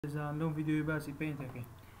زان لەم ڤیددیۆی باسی پێین دەکەین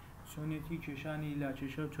چۆنێتی کێشانی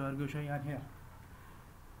لاکێشە و چوارگۆشەیان هەیە.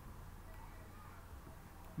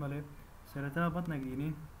 بەڵێ سەرەتا بەت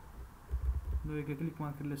نەگرینین لۆیەکە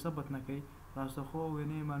کلیکمان کرد لەسەر بەتنەکەی ڕاستەخۆ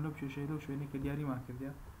وێنەیەمان لەو کێشەی لەو شوێنەی کە دیاریمان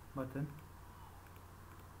کردیا بەتن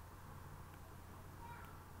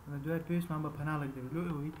لە دوای پێویستمان بە پەناڵێک دەبێت لۆ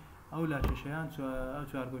ئەوەی ئەو لاکێشەیان ئەو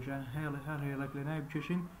چوارگۆشیان هەر هێڵێک لە ناوی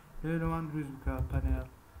بکێشین لەوێنەوان دروست بکە پەنێڵ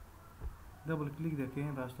دەبڵ کلیک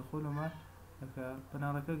دەکەین ڕاستەخۆ لەمان دەکە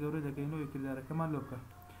پەناڵەکە گەورە دەکەین لۆی کردارەکەمان لۆ بکە.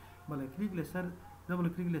 بەڵێ کلیک لەسەر دەبڵ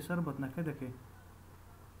کلیک لەسەر بەتنەکە دەکەین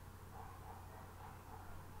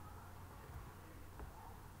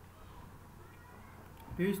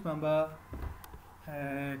پێویستمان بە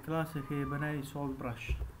کلاسێکی بەناوی سۆڵ برەش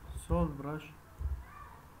سۆڵ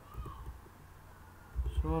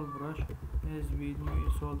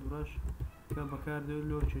برەش کە بەکاردێت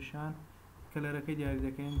لۆ کێشان کەلەرەکەی دیاری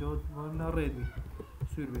دەکەین دۆت بۆ ڕێدبی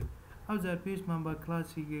سوور بێت. ئەو جار پێویستمان بە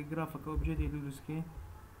کلاسی گرافەکە ئۆبجێکتی دروستکەین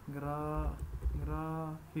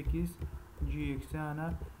گرافیکس جی ئەکسانە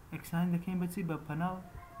ئەکسان دەکەین بەچی بە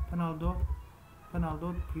پەناڵدۆ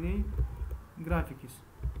تیرەی گرافیکس.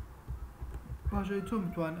 باشە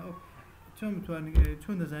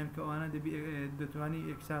چۆن دەزانین کە ئەوانە دەتوانی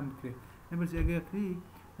ئەکسان بکرێت لەبەرچی ئەگەر کلیک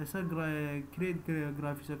لەسەر کرێت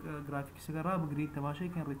گرافیکسەکە ڕابگریت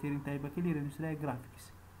تەماشایکەن ڕێتێرین تایبەکەی لێرە نووسرای گرافیکس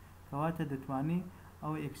کەواتە دەتوانی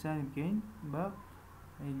ئەوە ئەکسانی بکەین بە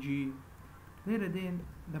جی. لێرە دێن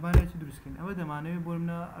دەمانێت دروستکەین ئەوە دەمانەوێت بۆ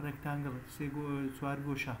منە ڕێکتانگڵ چوار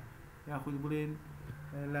گۆشە یاخود بڵێن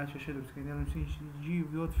لاکێشە دروستکەین نووسین جی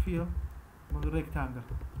دۆت فیل ڕێکتانگڵ.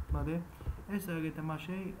 بەڵێ ئێستا ئەگەر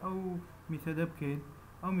تەماشای ئەو میتەدە بکەین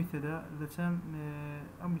ئەو میتەدە لە چەند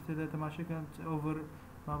ئەو میتەدە تەماشاکەن ئۆڤر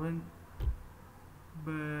بڵێن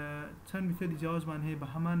بە چەند میتەدی جیاوازمان هەیە بە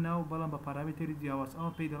هەمان ناو بەڵام بە پارامێتەری جیاواز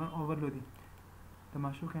ئەوە پێی دەڵێن ئۆڤەرلۆدینگ.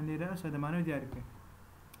 تەماشاکەن لێرە ئەستا دەمانەوێت دیاری بکەین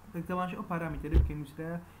تەماشا ئەو پارامێتەرە بکەین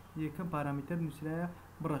نووسرایە یەکەم پارامێتەر نووسرایە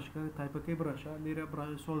بڕەشکە تایپەکەی بڕەشە لێرە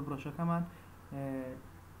سۆڵ برەشەکەمان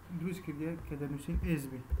دروست کردێت کە دەنووسین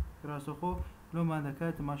SB ڕاستەخۆ لۆمان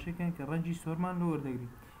دەکات تەماشاکەن کە ڕەنجی سۆرمان لۆ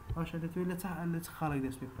وەردەگرین. باشە دەتەوێت لە چ خاڵێک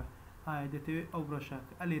دەست پێ بکە ئایا دەتەوێت ئەو برەشە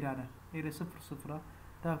ئەلێرانە ئێرە 0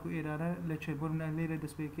 تاکو ئێرانە لە چێ بۆ منە لێرە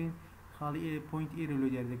دەست پێکەین خاڵی پوینت ئێرە لۆ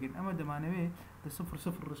دیار دەکەین ئەمە دەمانەوێت لە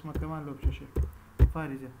 0 ڕسمەکەمان لۆ بچێشێ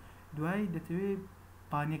فارێزە. دوای دەتەوێت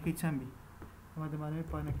پانیەکەی چەند بی ئەمە دەمانەوێت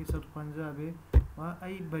پانەکەی 150 بێ و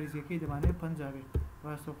ئەی بەرزیەکەی دەمانێت 50 بێت.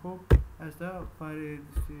 ڕاستەخۆ ئەستا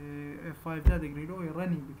F5 دەگرین ئەوی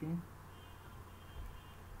ڕەنی بکەین.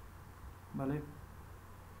 بەڵێ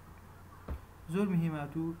زۆر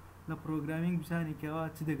مهماتوو لە پرۆگرامینگ بزانین کەەوە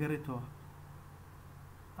چ دەگەڕێتەوە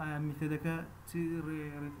ئایا میتەدەکە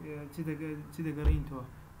چی دەگەڕینتەوە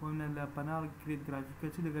بۆ منە لە پەناڵ کرێت گرافیکە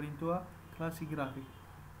چی دەگەڕینتەوە کلاسی گرافیک.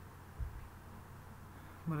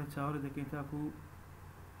 بەڵێ چاوەڕێ دەکەین تاکو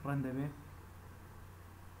ڕەن دەبێ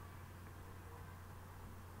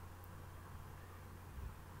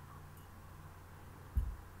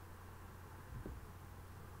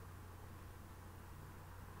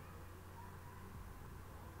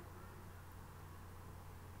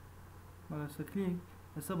بەڵێ سەکلیک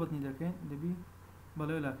لەسەر بەتنی دەکەین دەبی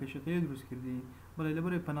بەڵێ لاکێشەکەی دروست کردی بەڵێ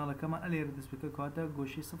لەبەرەوەی پەناڵەکەمان ئەلێرە دەست پێکە کەواتە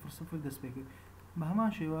گۆشەی 0 دەست پێکرد. بە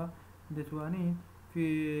هەمان شێوە دەتوانین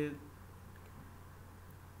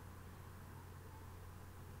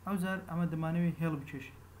ئەو جار ئەمە دەمانەوێت هێڵ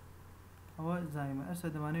بچێشین ئەوە زایمە ئەستا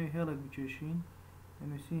دەمانەوێت هێڵێک بچێشین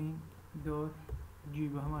دەنووسین دۆت جی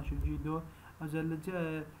بە هەمان شێوە جی دۆ ئەوجار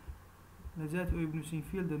لە جات ئەوی بنووسین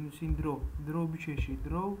فیل دەنووسین درۆ بچێشی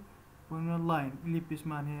درۆ بۆنە لاین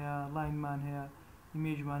لیپسمان هەیە لاینمان هەیە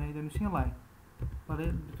ئیمێژمان هەیە دەنووسین لاین. بەڵێ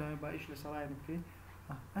دەتوانێت با ئیش لەسەر لاین بکەیت.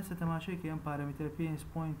 ئەستا تەماشایکە ئەم پارامێتەر پێنج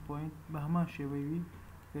پۆینت بە هەمان شێوەیەوی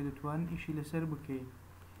کە دەتوانین ئیشی لەسەر بکەین.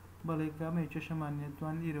 بەڵێ کامەیە کێشەمان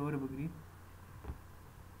دەتوانین ئێرە وەربگرین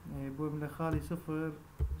بۆ لە خاڵی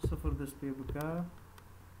 0 دەست پێ بکە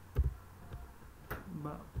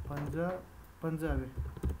بە 50 بێ.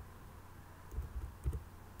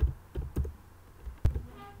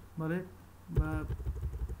 بەڵێ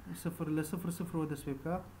لە 0 دەست پێ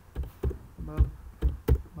بکە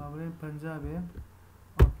با بڵێن 50 بێ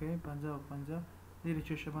ئۆکەی 50 لێرە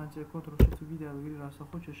کێشەمان چێ کۆنتڕۆل شیفت وی دابگری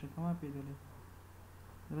ڕاستەخۆ کێشەکەمان پێ دەڵێت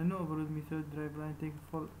لەنەوە ئۆڤەرلۆد میتۆد درایڤ تێک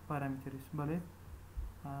فۆڵ پارامێتەریس. بەڵێ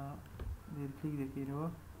لێرە کلیک دەکەینەوە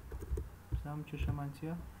بزانم کێشەمان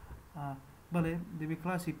چییە. بەڵێ دەبێت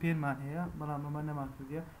کلاسی پێنمان هەیە بەڵام ئەمە نەمان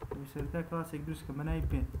کردیە دەبێت سەرەتا کلاسێک دروست کە بەناوی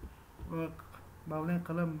پێن با بڵێن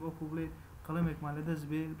قەڵەم وەکو بڵێ قەڵەمێکمان لەدەست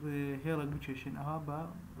بێ هێڵێک بچێشین ئەها بە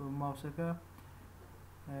ماوسەکە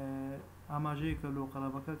ئاماژەیە کە لۆ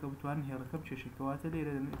قەڵەبەکە کە بتوانین هێڵەکە بچێشین کەواتە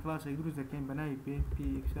لێرە کلاسێک دروست دەکەین بە ناوی پێن پی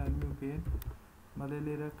ئێکسانی و پێن بەڵێ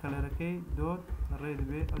لێرە کەلەرەکەی دۆت ڕێ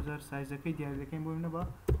دەبێ ئەوزار سایزەکەی دیاری دەکەین بۆ منە بە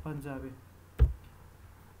 50 بێ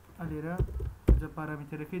لێرە جە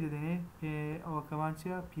پارامترەکەی دەدەنێ ئەوە کەمان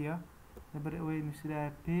چیە پیە لەبەر ئەوەی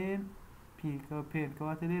نووسرایە پێن پی پێن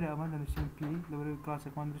کەواتە لێرە ئەمە دەنووسین پی لەبەر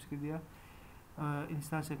کلاسێکمان دروست کردیە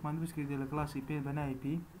ئینستانسێکمان دروست کردی لە کلاسی پێن بە ناوی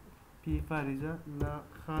پی فارێزە لە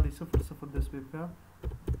خاڵی 0 دەست پێ بکە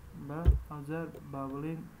بە ئەوزار با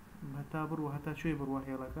بڵێن هەتا بڕوە هەتا شوێ بڕوە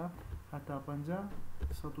هێڵەکە هەتا 50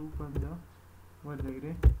 150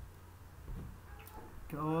 وەردەگرێ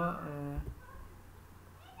کە ئەوە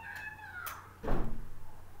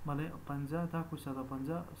بەڵێ 50 تاکو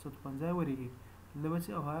 150 وەرەگیر لە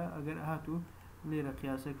بەچی ئەوها ئەگەر هاتوو لێرە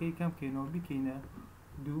قیاسەکەی کەم بکەینەوە بکەینە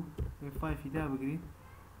 2 F5 دا بگرین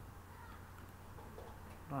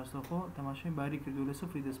ڕاستەخۆ تەماشای باری کردو لە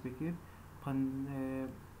 0 دەست پێ کرد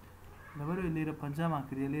لەبەرەوەی لێرە 50 مان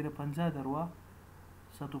کردێ لێرە 50 دەڕوا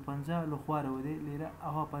 150 لە خوارەوە دێ لێرە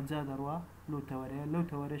ئەوها 50 دەڕوا لەو تەوەرەیە لەو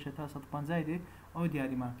تەوەرەشە تا 150 دێ ئەو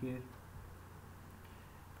دیاریمان کرد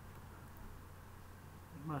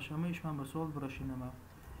باش ئەمە ئیشمان بە سۆڵ بڕەشینەمە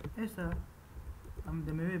ئێستا ئەم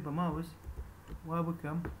دەمەوێت بە ماوس وا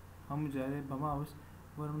بکەم هەموو جارێ بە ماوس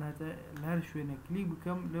وەرم هەتە لە هەر شوێنە کلیک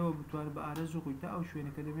بکەم لەوە بتوانێت بە ئارەز و تا ئەو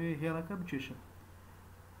شوێنەکە دەبێت هێڵەکە بچێشم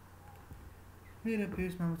لێرە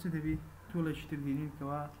پێویستمان چ دەبی تۆڵێکی تر بینین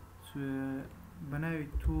کەوا بە ناوی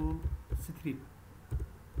تۆڵ ستریپ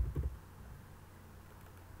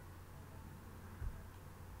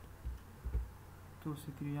تۆڵ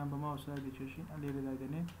ستریپیان بە ماوسا دەچێشین لێرە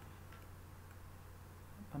دادەنێن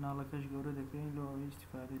پەناڵەکەش گەورە دەکەین لەوە ئەوەی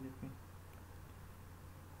ئیستیفادە دەکەین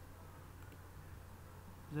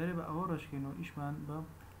زارێ بە ئەوە ڕەشکەینەوە ئیشمان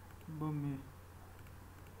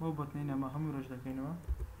بۆ بەتنەی نەما هەموو ڕەش دەکەینەوە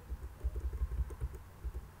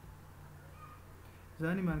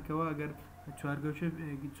زانیمان کەوا ئەگەر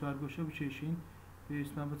چوارگۆشە بچێشین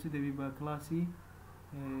پێویستمان بچ دەبی بە کلاسی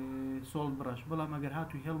سۆڵ بڕەش بەڵام ئەگەر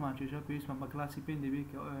هاتووی هێڵمان چێشە پێویستمان بە کلاسی پێن دەبێت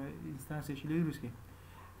کە ئینستانسێکی لێ دروستکەین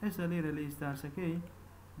ئێستا لێرە لە ئینستانسەکەی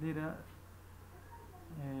لێرە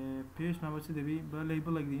پێویستمان بچ دەبی بە لەی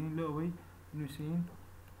بڵێک دێنین لە ئەوەی نووسین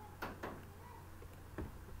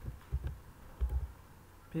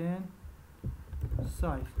پێن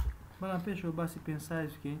سایز بەڵام پێشەوە باسی پێن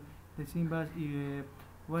سایز بکەین دەچین باس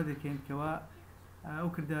وا دەکەین کەوا ئەو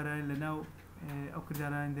کردارانی لە ناو ئەو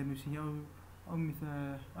کردارانی دەنووسین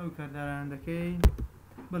ئەو کارداران دەکەین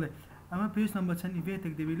بڵێ ئەمە پێویستمان بە چەند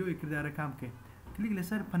ئیڤێنتێک دەبێت لەوەی کردارەکان بکەین کلیک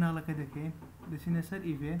لەسەر پەناڵەکە دەکەین دەچینە سەر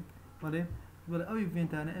ئیڤێنت بڵێ ئەو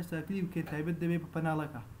ئیڤێنتانە ئێستا کلیک بکەین تایبەت دەبێت بە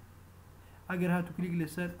پەناڵەکە ئەگەر هاتوو کلیک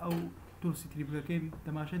لەسەر ئەو تۆڵ ستریپەکەی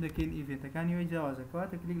تەماشا دەکەین ئیڤێنتەکانی وی جیاوازە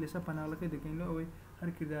کەواتە کلیک لەسەر پەناڵەکە دەکەین لە ئەوەی هەر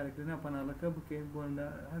کردارێک لەناو پەناڵەکە بکەین بۆ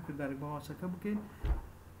هەر کردارێک بە ماوسەکە بکەین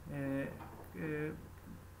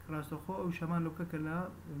ڕاستەخۆ ئەو شەمان لەوکە کە لە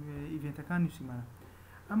ئیڤێنتەکان نووسیمانە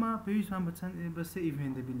ئەمە پێویستمان بە چەند بەسە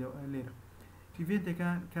ئیڤێنت دەبێت لێرە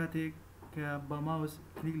ئیڤێنتەکان کاتێک کە بە ماوس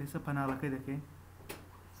کلیک لەسەر پەناڵەکە دەکەین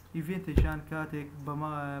ئیڤێنتێکشان کاتێک بە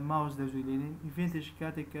ماوس دەزوولێنین ئیڤێنتێش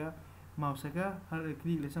کاتێک کە ماوسەکە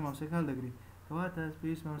کلیک لەسەر ماوسەکە هەڵدەگرێت کەواتە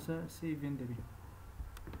پێویستمان بەسە سێ ئیڤێنت دەبێت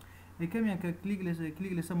یەکەمیان کە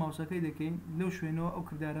کلیک لەسەر ماوسەکەی دەکەین لەو شوێنەوە ئەو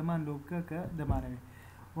کردارەمان لۆ بکە کە دەمانەوێت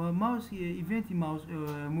و ماوس ئیڤێنتی ماوس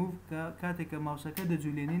موڤ کە کاتێک کە ماوسەکە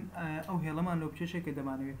دەجوولێنین ئەو هێڵەمان لۆ بچێشێکە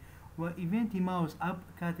دەمانەوێت و ئیڤێنتی ماوس ئەپ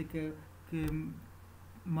کاتێک کە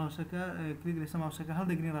ماوسەکە کلیک لەسەر ماوسەکە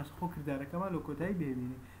هەڵدەگرین ڕاستەخۆ کردارەکەمان لۆ کۆتایی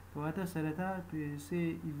بێبینی کەواتە سەرەتا سێ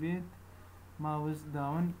ئیڤێنت ماوس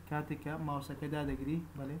داون کاتێک کە ماوسەکە دادەگری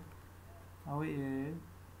بەڵێ ئەوەی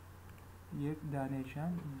یەک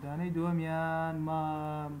دانەیشان دانەی دووەمیان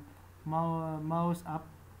ماوس ئەپ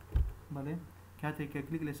بەڵێ کاتێک کە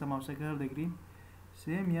کلیک لەسەر ماوسەکە هەڵدەگرین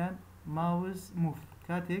سێمیان ماوس موف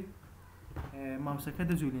کاتێک ماوسەکە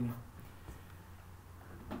دەجوولێنین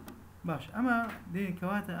باش ئەمە دێن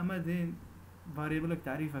کەواتە ئەمە دێن ڤاریبڵێک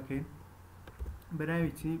تعریفەکەین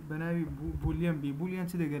بەناوی چی بەناوی بولیان بی بولیان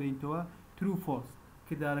چی دەگەڕێنیتەوە ترو فۆلس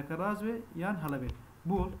کردارەکە ڕاست بێ یان هەڵەبێت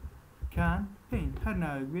بۆڵ کان پێین هەر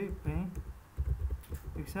ناوێک بێ پێین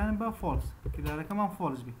ئێکسانم بە فۆلس کردارەکەمان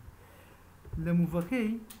فۆلس بێ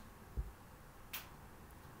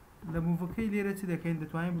لە موڤەکەی لێرە چی دەکەین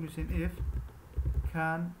دەتوانین بنووسین F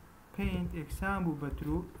کان پێین ئێکسان بوو بە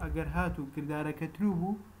ترو ئەگەر هاتوو کردارەکە ترو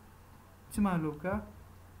بوو چمان لۆ بکە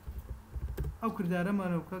ئەو کردارەمان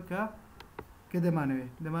لۆ بکە کە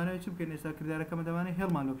دەمانەوێت چ بکەین ئێستا کردارەکەمە دەمانێت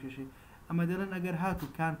هێڵمان لۆ بچێشێ ئەمە دەڵێن ئەگەر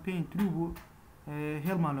هاتوو کان پێین ترو بوو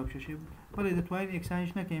هێڵمان لۆ بچێشێ بەڵێ دەتوانین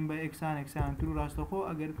ئێکسانیش نەکەین بە ئێکسان ترو ڕاستەخۆ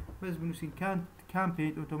ئەگەر بەس بنووسین کان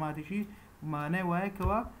پێین ئۆتۆماتیکی معنای وایە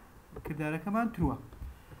کەوا کردارەکەمان ترووە.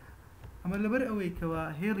 ئەمە لەبەر ئەوەی کەوا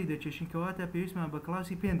هێڵی دەچێشین کەواتە پێویستمان بە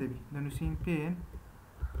کلاسی پێن دەبی دەنووسین پێن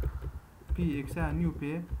پی ئەکسان نیو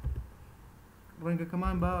پێ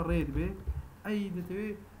ڕەنگەکەمان بە ڕێد بێ ئەی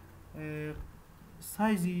دەتەوێت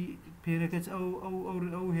سایزی پێنەکەت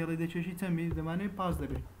ئەو هێڵی دەچێشی چەندی دەمانێت پاس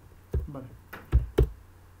دەبێت. بەڵێ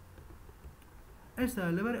ئێستا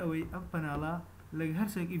لەبەر ئەوەی ئەم پەناڵە لە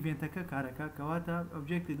هەرسێک ئیڤێنتەکە کارەکە کەواتە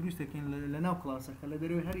ئۆبجێکتی دروستەکەین لە ناو کلاسەکە لە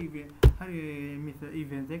دەروی هەر میتە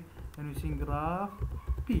ئیڤێنتێک دەنووسین گراف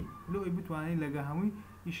پی لەوەی بتوانین لەگە هەمووی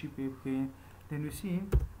ئیشی پێ بکەین دەنووسین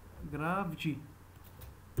گراف جی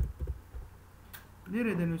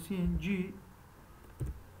لێرە دەنووسین جی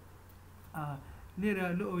لێرە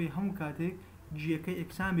لەوەی هەموو کاتێک جیەکەی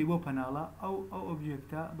ئەکسان بێ بۆ پەناڵە ئەو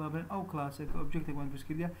ئۆبجێکتە بابن ئەو کلاسێک ئۆبجێکتێکمان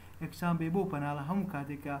دروستکردە ئەکسان بێ بۆ پەناڵە هەموو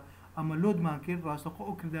کاتێکە ئەمە لۆدمان کرد ڕاستەخۆ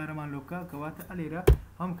ئەو کردارەمان لۆکە کەواتە ئەلێرە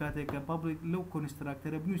هەم کاتێککە پابلیک لەو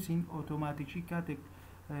کۆنستراکتەرە بنووسین ئۆتۆماتیکی کاتێک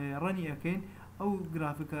ڕەنی ئەەکەین ئەو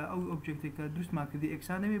گرافیکە ئەو ئۆبجێکتێکە دروستمان کردی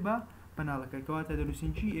ئەکسان نەبێ بە پەناڵەکە کەواتە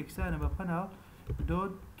دەنووسین جی ئەکسانە بە پەناڵ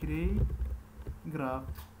دۆت کرێ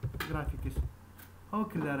گرافیکس ئەو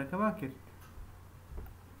کردارەکە وا کرد.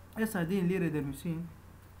 ئێستا دێن لێرە دەنووسین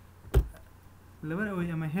لەبەر ئەوەی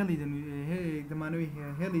ئەمە هێڵی دەمانەوەی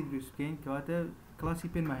هێڵی دروست بکەین کەواتە کلاسی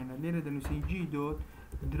پێنماهێنە لێرە دەنووسین جی دۆت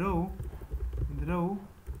درۆ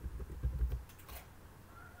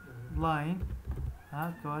لاین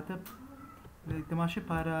کەواتە تەماشای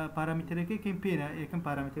پارامترەکەی کەین پێنە یەکەم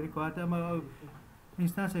پارامتری کەواتە ئەمە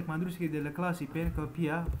ئینستانسێکمان دروست کردێ لە کلاسی پێن کە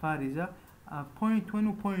پیە فارێزە پوینت 1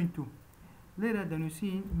 و پوینت 2 لێرە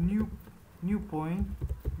دەنووسین نیو پوینت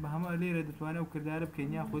بە هەموو لێرە دەتوانێت ئەو کردارە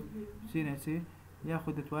بکەین یاخود سێنەسێ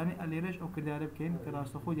یاخود دەتوانێت لێرەش ئەو کردارە بکەین کە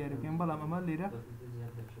ڕاستەخۆ دیارە بکەین بەڵام ئەمە لێرە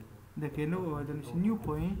دەکەینەوە ئەوە دەنووسین نیو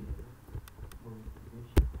پوینت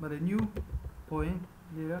بەڵێ نیو پوینت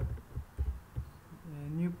لێرە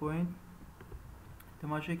نیو پوینت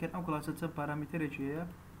تەماشای کرد ئەو کلاسە چەند پارامترێکی هەیە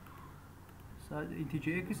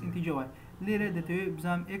ئینتیجە ئێکس ئینتیجە وای لێرە دەتەوێت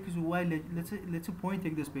بزانام ئێکس و وای لە چ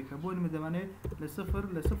پوینتێک دەست پێکە بۆ نمە دەمانێت لە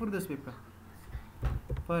سفر دەست پێ بکە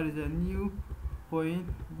فارزە نیو پوینت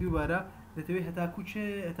دووبارە دەتەوێت هەتا کوچێ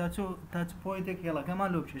هەتا تا چ پوینتێک هێڵەکەمان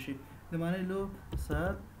لۆ بچێشێ دەمانێت لۆ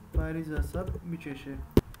سەد پارێزە سەد بچێشێ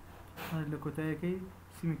لە کۆتاییەکەی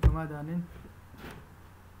سیمی کەما دانێن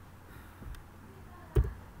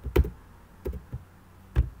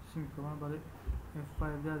سیمی کەما بەڵێ F5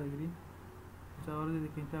 دا دەگرین چاوەڕێ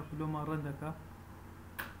دەکەین تاکو لۆمان ڕەن دەکا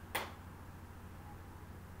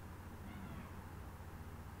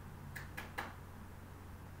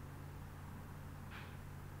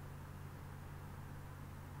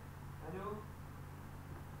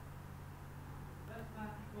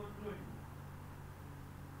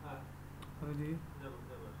ردی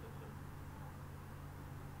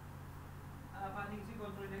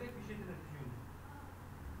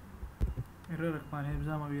ئێرەرێکمان هەیە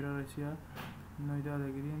بزانمە ئێرەرە چییە نۆیدا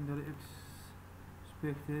دەگرین دەڵێ ئێکس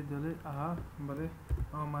سپێکتێ دەڵێ ئاها بەڵێ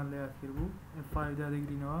ئەومان لە یاد کرد بوو F5 دا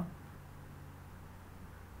دەگرینەوە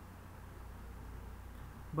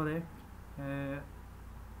بەڵێ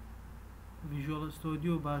ڤیژوەڵ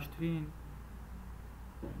ستۆدیۆ باشترین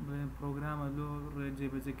بڵێن پرۆگرامە لۆ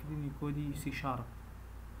جێبەجێکردنی کۆدی سی شارپ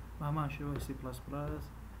بە هەمان شێوە سی پلاس پلاس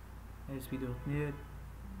ASP.NET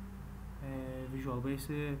ڤیژوەڵ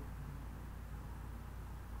بیسیک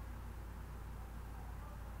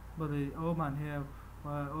بەڵێ ئەوەمان هەیە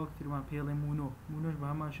ئەوە کترمان پێڵێ مونۆش بە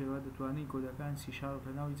هەمان شێوە دەتوانین کۆدەکان سی شارپ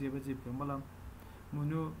لە ناوی جێبەجێ بکەن بەڵام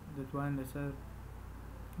مونۆ دەتوانین لەسەر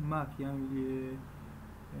ماک یان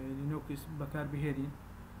لینوکس بەکاربهێنین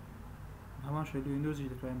هەمان شێوە ویندۆزیش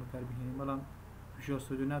دەتوانین بەکاربهێنین بەڵام ڤیژوەڵ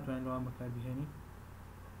ستۆدیۆ ناتوانین لەوان بەکاربهێنین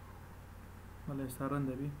بەڵێ ئێستا ڕەن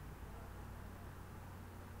دەبی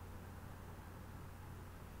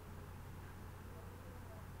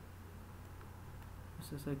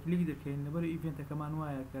ئێستا کلیک دەکەین لەبەر ئیڤێنتەکەمان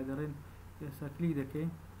وایە کە دەڵێن ئێستا کلیک دەکەین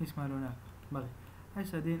هیچمان لۆ ناکات بەڵێ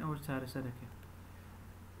ئێستا دێن ئەوە چارەسەر دەکەین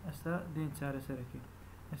ئێستا دێن چارەسەر دەکەین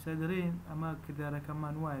ئێستا دەڵێن ئەمە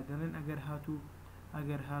کردارەکەمان وایە دەڵێن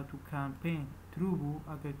ئەگەر هاتوو کامپین ترو بوو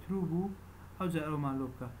ئەگەر ترو بوو ئەوجار ئەومان لۆ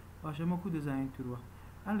بکە باشە مەکو دەزانین ترووە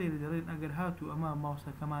لێرە دەڵێن ئەگەر هاتوو ئەمە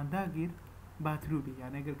ماوسەکەمان داگیر باتروبی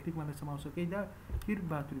یان ئەگەر کلیکمان لەسەر ماوسەکەیدا کرد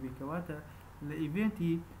باتروبی کەواتە لە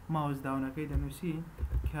ئیڤێنتی ماوس داونەکەی دەنووسین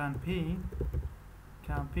کامپین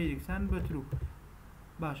یەکسان بە ترو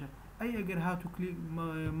باشە ئەی ئەگەر هاتوو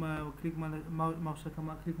کلیکمان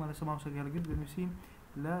لەسەر ماوسەکە هەڵگرت دەنووسین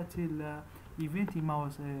لە ئیڤێنتی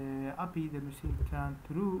ماوس ئەپی دەنووسین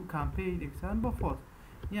کامپین یەکسان بە فۆڵس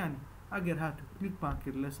یعنی ئەگەر هاتوو کلیکمان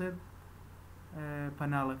کرد لەسەر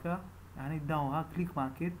پەناڵەکە يعني داونها كليك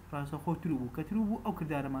ماكر راس خو تروبو كتروبو او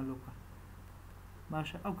كردار مالوكا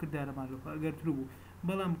ماشي او كردار مالوكا اگر تروبو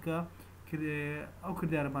بلام كا او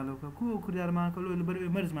كردار مالوكا كو او كردار مالوكا لو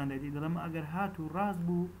مرز مان دي لما اگر هاتو راس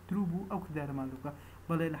بو تروبو او كردار مالوكا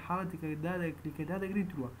بلا لحالتك دادا كليك دادا جرين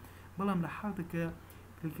تروا بلام لحالتك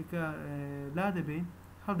كليك لا دبين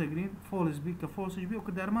هذا جرين فولس بي كفولس بي او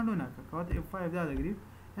كردار مالو ناكا كوات اف 5 دادا جرين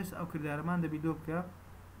هسه او كردار مان دبي دوكا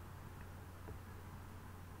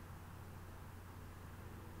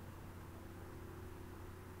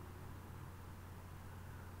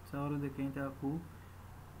سوار دكين تاكو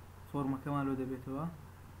فورما كمان لو دبيتوا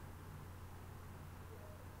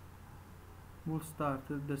بول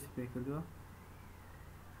ستارت دست بيكردوا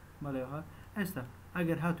مالها استا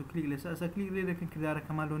اگر هاتو كليك لسا كليك لكن كردار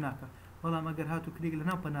كمان لو ناكا والله ما اگر هاتو كليك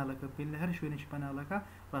لنا بنالك بين هر شوي نش بنالك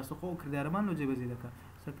راس خو كردار مان لو جيب زيدك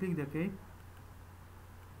سكليك دكي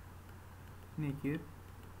نيكير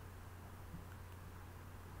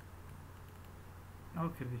او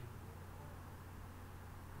كردي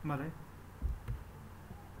مالي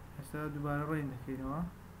هسه دوباره رين دكينوا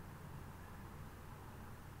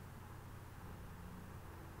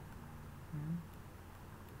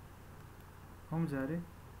هم زاري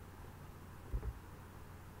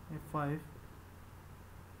F5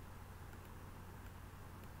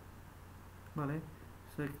 بله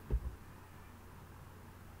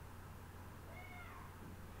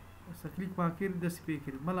كليك ماكر دست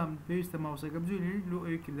بيكر بلام بيست ماوسك بزولي لو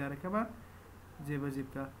اي كردار كمان جيبا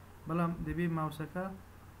جيبتا بلام دبي ماوسك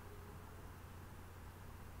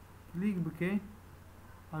كليك بكي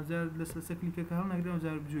ازار لسه كليك كهل نقدر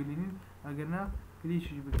ازار بزولين اگرنا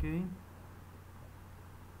كليش بكين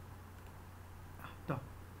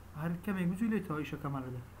هر كم بزولي تو ايش كمان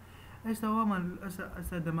هذا اسا وما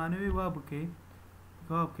اسا دمانوي وابكي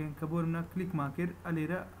كابكين كبورنا كليك ماكر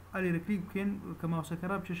اليرا كليك بكين كماوسك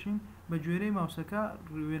راب ششين بجوري ماوسك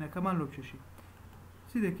وين كمان لو ششين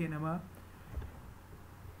سيده كينما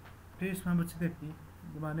بيس ما بتصدقني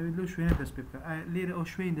دمانوي لو شويه دس بيبكا ليرا او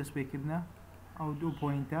شويه دس بيكرنا او دو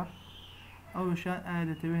بوينتر او شان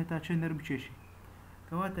عاده توي تا چندر بچشي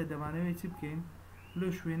كواتا دمانوي تبكين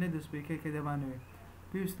لو شويه دس بيكا كدمانوي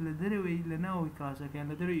بيست لدروي لناوي كلاسا كان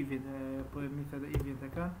لدروي ايفنت مثل ايفنت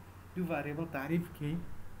كان دو فاريبل تعريف كي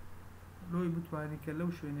لو بتواني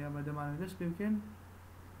كلو شويه ما دمان دس بيمكن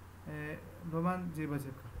بمان زي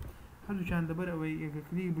بزبكا هادو كان دبر او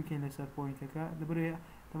كليك بكين لسر بوينت كا دبر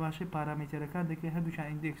تماشي بارامتر كان دكي هادو كان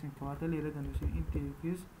اندكس كواتا ليره دنسي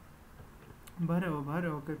انتكس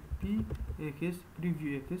بهره بي اكس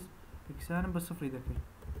بريفيو اكس اكسان بصفر دكي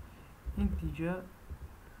انتجا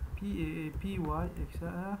بي واي اكس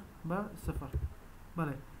بصفر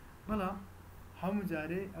بله بلا هم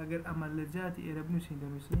جاري اگر عمل لجاتي ايرا بنوسين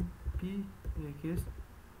دنوسين بي اكس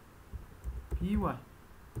بي واي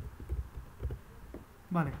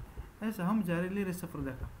بله هسه هم جاري ليرة صفر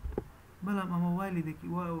دكا بلا اما وايلي دكي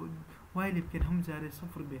وايلي بكين هم جاري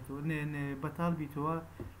صفر بيتو بطال بيتو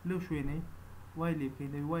لو شويني وايلي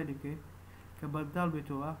بكين وايلي بكين كبطال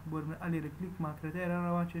بيتو بورمن الي ركليك ماكرتا ايرا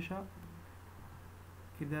روان شاشا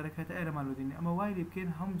كردارك هتا ايرا مالو ديني اما وايلي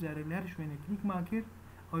بكين هم جاري لهر شويني كليك ماكر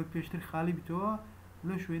او بيشتر خالي بتوها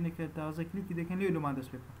لو شويني كتازا كليك دكن ليو لما دس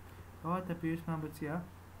بيبا كواتا بيش مان بتسيا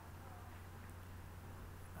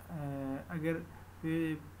اگر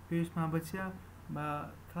بيش مان بتسيا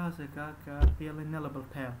با كلاسكا كبيلا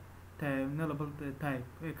نلبل تايب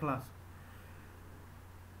كلاس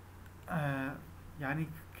يعني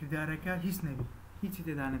كردارك هيس نبي هيس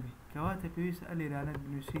تدانبي كواتا بيش الي رانا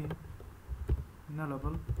بنوسين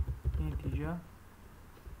نلبل انتجا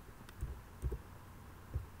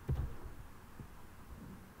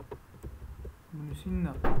بنوسين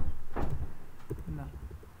نل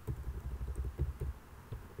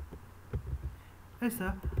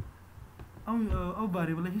هسه او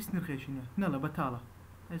باري والله هيس نرخيشنيا نلا بتاله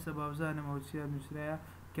هسه بابزانا موسيا بنسرايا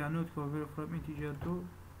كانوت كوفر فروم انتجر تو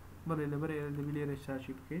بلا لبرا اللي بليرا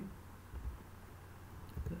شاشي بكين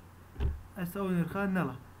هسه او نرخان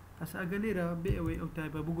نلا هسه اقليرا بيوي او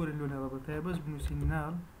تايبا بقول اللو نلا بتايبا بس بنوسين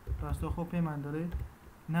نال راستو خو بيمان دالي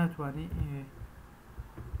ناتواني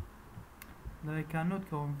that I cannot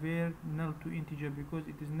convert null to integer because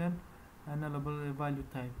it is null a nullable value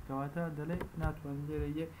type كواتا دلي ناتوان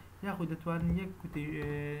دلي ياخد توان يك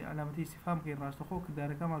كتي علامتي استفهام كي راستو خو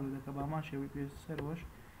كدار كمالو دك با ماشي بيسروش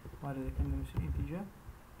ولا دك نمشي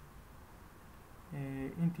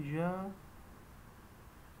integer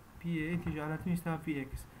بي integer علامتي استفهام في x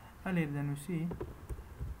على دنوسي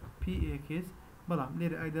بي x بلا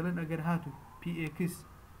لير ايدلن اگر هاتو بي x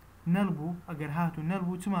نلبو اگر هاتو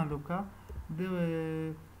نلبو تمان لوكا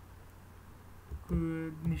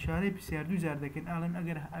نیشانەی پرسیاردوو جار دەکەین ئاڵێن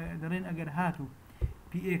ئەگەر دەڵێن ئەگەر هاتوو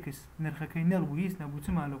px نرخەکەی نەڵبوو هیچ نەبوو چ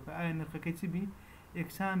مالۆکە ئایا نرخەکەی چ بی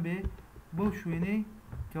ئێکسان بێ بەو شوێنەی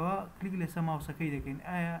کەوا کلیک لەسەر ماوسەکەی دەکەین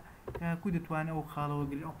ئایا کاکو دەتوانێت ئەو خاڵەوە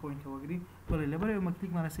گری ئەو پۆینتەوە گری بەڵێ لەبەر ئەومە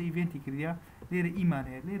کلیکمان لەسەر ئیڤێنتی کردیا لێرە ئیمان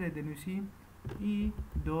هەیە لێرە دەنووسین e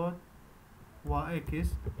dot yx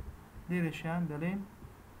لێرەشیان دەڵێن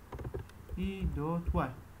e dot y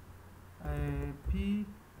py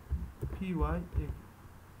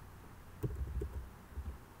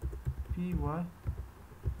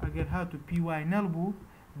ئەگەر هاتو py نەڵ بوو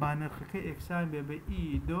با نرخەکەی ئێکسان بێ بە e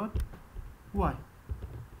dot y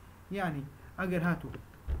یعنی ئەگەر هاتو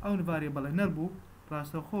ئەو ڤاریبڵە نەڵ بوو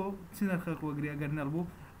ڕاستەوخۆ چ نرخەک وەگری ئەگەر نەڵ بوو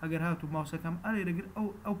ئەگەر هاتو ماوسەکەم ئەلێرەگر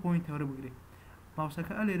ئەو پۆینتەوە بگرێ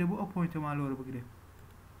ماوسەکە ئەلێرە بوو ئەو پۆینتەوە لۆرە بگرێ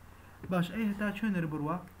باش ئەی هەتا چۆنەر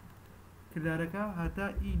بڕوە کردارەکە هەتا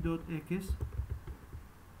e dot x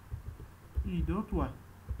e dot y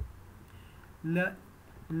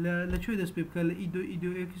لە کوێ دەست پێ بکە لە e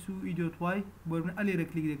dot x و e dot y بۆ ئەلێرە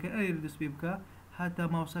کلیک دەکە ئەلێرە دەست پێ بکە هەتا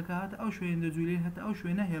ماوسەکە هاتە ئەو شوێن دەجوولێن هەتا ئەو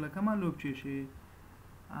شوێنە هێڵەکەمان لۆ بچێشێ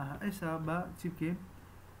ئێستا بە چی بکەین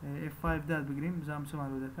F5 داد بگرین بزانم چ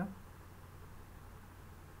مالۆ دەکە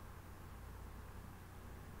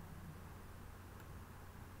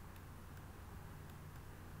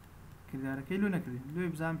کردارەکەی لۆ نەکردین لۆی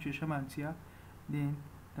بزانم کێشەمان چییە دێن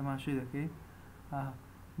تەماشای دەکەین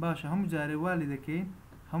باشە هەموو جارێ وا لێ دەکەین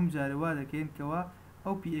هەموو جارێ وا دەکەین کەوا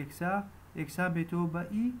ئەو ئێکسا بێتەوە بە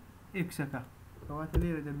ئی ئێکسەکە کەواتە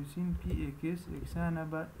لێرە دەنووسین px ئێکسانە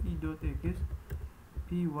بە e dot x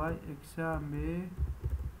py ئێکسان بێ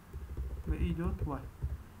بە e dot y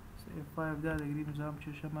F5 دا دەگرین بزانم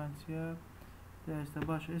کێشەمان چییە تا ئێستا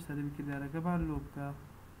باشە ئێستا دەبی کردارەکەمان لۆ بکە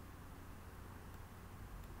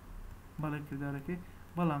بەڵێ کردارەکەی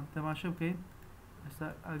بەڵام تەماشا بکەین ئێستا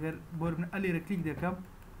ئەگەر بۆ بن ئەلێرە کلیک دەکەم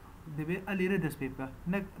دەبێت ئەلێرە دەست پێ بکە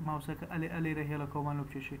نەک ماوسەکە ئەلێرە هێڵە کۆمان لۆ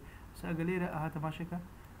بچێشێ ئەگە لێرە ئاها تەماشەکە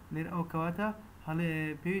لێرە ئەو کەواتە هەڵێ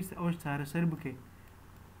پێویستە ئەوەش چارەسەر بکەین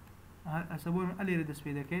ئەسە بۆ ئەلێرە دەست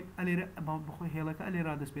پێ دەکەیت ئەلێرە بخۆی هێڵەکە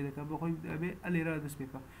ئەلێرا دەست پێ دەکە بەخۆی دەبێ ئەلێرا دەست پێ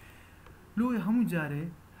بکە لۆی هەموو جارێ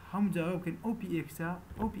هەموو جارە بکەین ئەو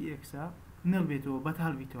px نەڵ بێتەوە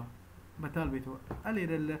بەتاڵ بێتەوە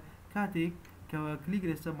ئەلێرە لە کاتێک کەوا کلیک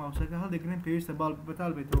لەسەر ماوسەکە هەڵدەگرن پێویستە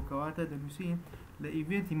بەتاڵ بێتەوە کەواتە دەنووسین لە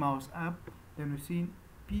ئیڤێنتی ماوس ئاپ دەنووسین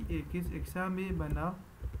px ئێکسان بێ بەناڵ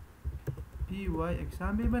py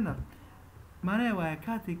ئێکسان بێ بەناڵ مانای وایە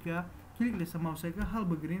کاتێککە کلیک لەسەر ماوسەکە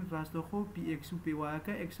هەڵبگرین ڕاستەخۆ px و py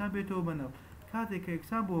ەکە ئێکسان بێتەوە بەناڵ کاتێککە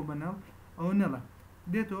ئێکسان بۆ بەناڵ ئەو نەڵە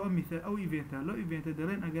دێتەوە ئەو ئیڤێنتە لەو ئیڤێنتە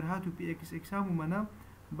دەڵێن ئەگەر هاتو px ئێکسان و بەناڵ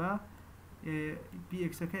بە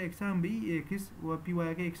px-ەکە ئێکسان بە ex و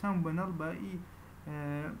py-ەکە ئێکسان بەناڵ بە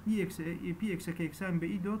px-ەکە ئێکسان بە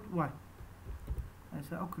e dot y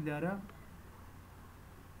ئەسا ئەو کردارە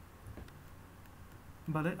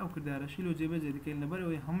بەڵێ ئەو کردارەشی لۆ جێبەجێ دەکەین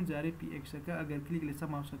لەبەرەوەی هەموو جارێ px-ەکە ئەگەر کلیک لەسەر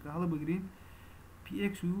ماوسەکە هەڵە بگرین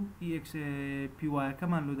px و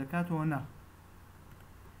py-ەکەمان لۆ دەکاتەوە نا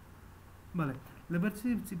بەڵێ لەبەر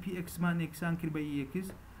چی px-مان ئێکسان کرد بە ex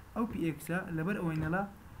ئەو px-ە لەبەر ئەوەی نەڵە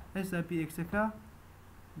ئێستا px-ەکە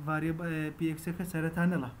px-ەکە سەرەتا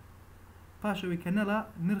نەڵە پاشەوەی کە نەڵە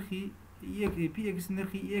نرخی px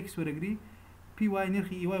نرخی ex وەرەگری py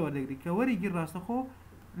نرخی ey وەردەگری کە وەریگیر ڕاستەخۆ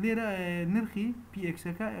لێرە نرخی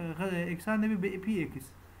px-ەکە ئێکسان دەبێت بە px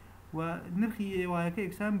و نرخی ey-ەکە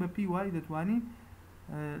ئێکسان بە py دەتوانین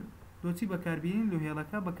دۆچی بەکاربیێنین لە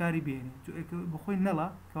هێڵەکە بەکاری بێنین بخۆی نەڵە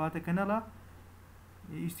کەواتە کە نەڵە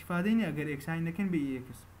ئیسیفادەی نیە ئەگەر ئێکسانی دەکەن بە ex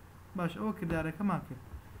باش ئەوە کردارەکەمان کرد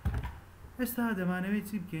ئێستا دەمانەوێت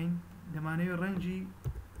چی بکەین دەمانەوێت ڕەنگی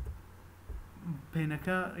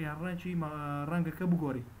پێنەکە یان ڕەنگەکە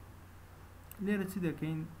بگۆڕی لێرە چی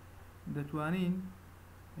دەکەین دەتوانین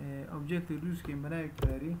ئۆبجێکتێک دروستکەین بەناوی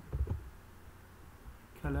کلەری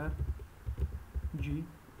کەلەر g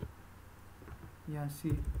یان c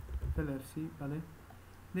کەلەر c بەڵێ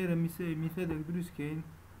لێرە میتۆدێک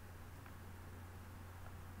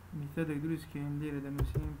دروستکەین لێرە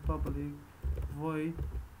دەنووسین public void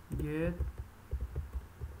get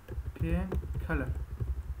pen color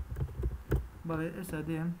بەڵێ ئێستا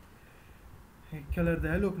دێم کەلەر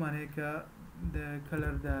دایلۆگمان هەیە کە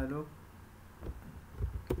کەلەر دایلۆگ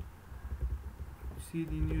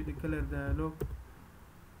cd new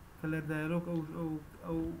کەلەر دایلۆگ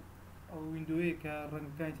ئەو ویندۆیە کە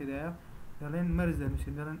ڕەنگەکانی تێدایە دەڵێن مەرج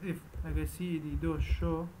دەنووسین دەڵێن if ئەگەر cd dot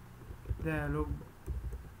show dialog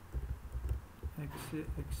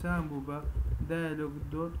ئێکسان بوو بە dialog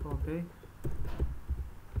dot ok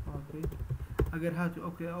ئەگەر هاتو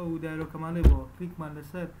ئەو دایلۆکەمانەی بۆ کلیکمان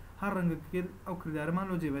لەسەر هەر ڕەنگە کرد ئەو کردارەمان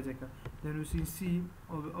لۆ جێبەجەکە دەنووسین سی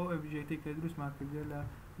ئەو ئۆبجێکتێک کە دروستمان کردووە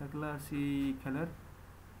لە کلاسی کەلەر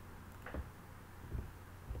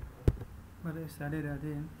بەڵێ ئێستا لێرە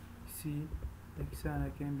دێن سی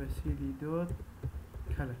یەکسانەکەین بە سیلی دۆت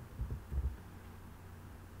کەلەر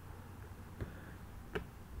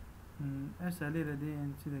ئێستا لێرە دێن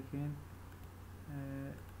چی دەکەین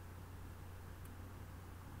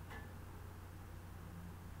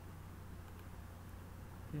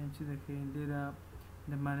چی دەکەین لێرە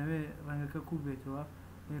دەمانەوێت ڕەنگەکە کوک بێتەوە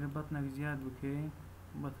لێرە بەتنەک زیاد بکەین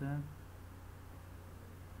بەتەن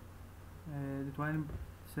دەتوانین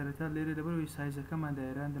سەرەتا لێرە لەبەرەوەی سایزەکەمان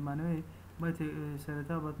دایران دەمانەوێت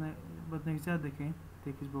سەرەتا بەتنێک زیاد دەکەین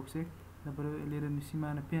تێکس بۆکسێک لەبەرەوەی لێرە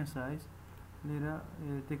نووسیمانە 5 سایز لێرە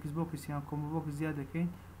تێکس بۆکسیان کۆمبۆ بۆکس زیاد دەکەین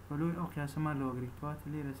بەلوی ئەو قیاسەمان لەوەگریت کەواتە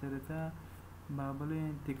لێرە سەرەتا با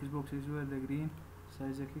بڵێن تێکس بۆکسی زۆر دەگرین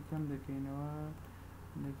سایزەکەی کەم دەکەینەوە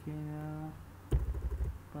دەکەینە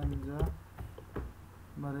 50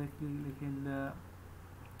 بەڵێ کلیک دەکەین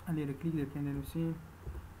لێرە کلیک دەکەین دەنووسین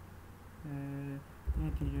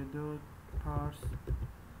integer dot parse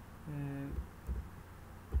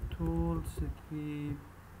tool script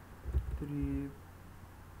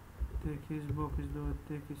text box dot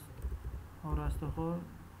text ئەو ڕاستەخۆ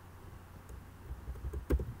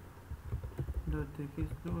dot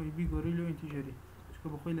text ئەوی بیگۆڕی لۆ ئینتیجەری چکە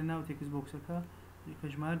بەخۆی لە ناو تێکس بۆکسەکە کە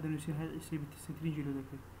ژمارە دەنووسین هەر سترینجی لۆ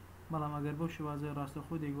دەکرێت بەڵام ئەگەر بۆ شێوازە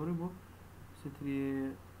ڕاستەخۆ دەیگۆڕی بۆ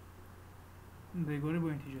دەیگۆڕی بۆ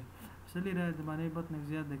ئینتیجەر لێرە دەمانەوێت بەتنێک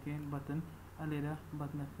زیاد دەکەین بەتن لێرە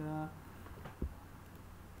بەتنەکە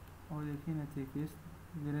ئەو دەکەینە تێکست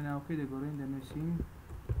لێرە ناوکەی دەگۆڕین دەنووسین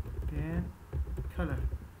پێن کەلەر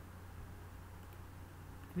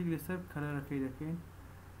کلیک لەسەر کەلەرەکەی دەکەین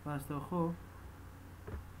ڕاستەخۆ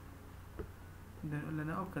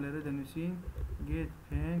لەناو ئەو کەلەرە دەنووسین get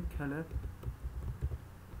pen color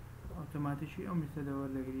ئۆتۆماتیکی ئەو میتۆدە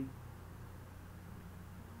وەردەگرین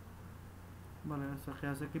بەڵێ ئێستا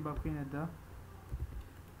قیاسەکەی با بکەینە 10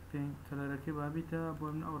 پێن کەلەرەکەی بابیتە بۆ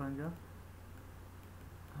من ئەو ڕەنگە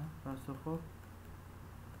ڕاستەخۆ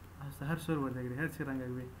ئەستا هەر سەر وەردەگری هەرچی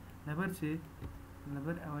ڕەنگەک بێت لەبەر چی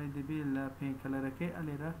لەبەر ئەوەی دەبێت لە پێن کەلەرەکەی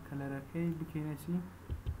ئەلێرە کەلەرەکەی بکەینە چی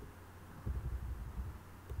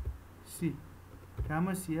سی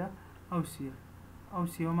کامە سیە ئەو سیە ئەو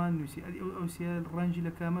سیەوەمان نووسی ئەو سیە ڕەنجی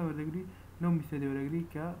لە کامە وەردەگری لەو میتۆدە وەردەگری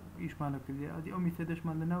کە ئیشمان لە کردی ئەدی ئەو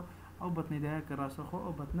میتۆدەشمان لەناو ئەو بەتنەیدایە کە ڕاستەخۆ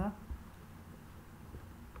ئەو بەتنە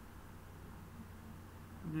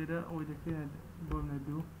لێرە ئەوەی دەکەینە بۆ منە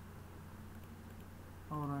 2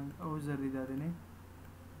 ئەو ڕەنگ ئەو زەردی دادەنێ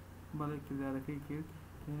بەڵێ کردارەکەی کرد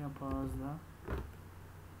کەینە 15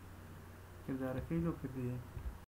 کردارەکەی لۆ کردیە